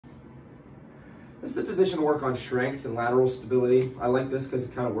This is a position to work on strength and lateral stability. I like this because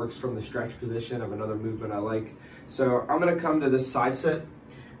it kind of works from the stretch position of another movement I like. So I'm gonna come to this side sit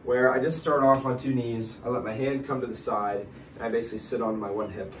where I just start off on 2 knees. I let my hand come to the side and I basically sit on my one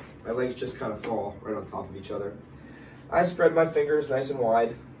hip. My legs just kind of fall right on top of each other. I spread my fingers nice and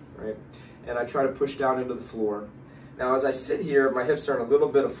wide, right? And I try to push down into the floor. Now as I sit here, my hips are in a little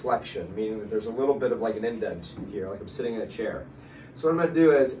bit of flexion, meaning that there's a little bit of like an indent here, like I'm sitting in a chair. So what I'm gonna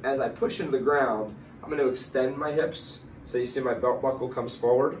do is, as I push into the ground, I'm gonna extend my hips. So you see my belt buckle comes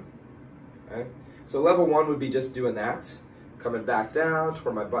forward, okay? So level 1 would be just doing that, coming back down to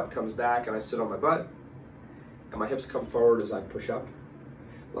where my butt comes back and I sit on my butt, and my hips come forward as I push up.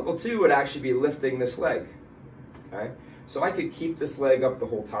 Level 2 would actually be lifting this leg, okay? So I could keep this leg up the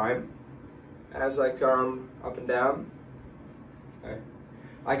whole time as I come up and down, okay?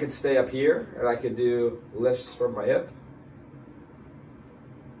 I could stay up here and I could do lifts from my hip.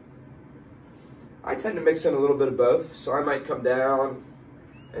 I tend to mix in a little bit of both, so I might come down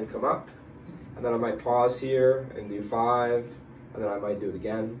and come up, and then I might pause here and do 5, and then I might do it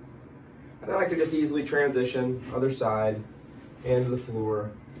again. And then I can just easily transition, other side, hand to the floor.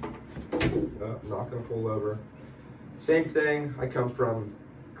 Oh, I'm not gonna pull over. Same thing, I come from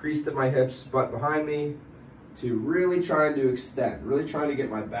crease to my hips, butt behind me, to really trying to extend, really trying to get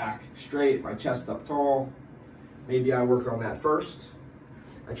my back straight, my chest up tall. Maybe I work on that first.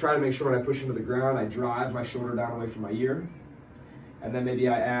 I try to make sure when I push into the ground, I drive my shoulder down away from my ear. And then maybe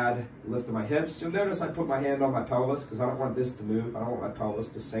I add lift to my hips. You'll notice I put my hand on my pelvis because I don't want this to move. I don't want my pelvis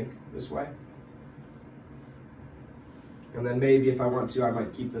to sink this way. And then maybe if I want to, I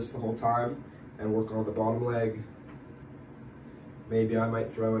might keep this the whole time and work on the bottom leg. Maybe I might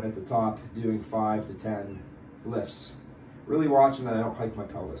throw it at the top, doing 5 to 10 lifts. Really watching that I don't hike my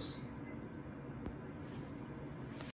pelvis.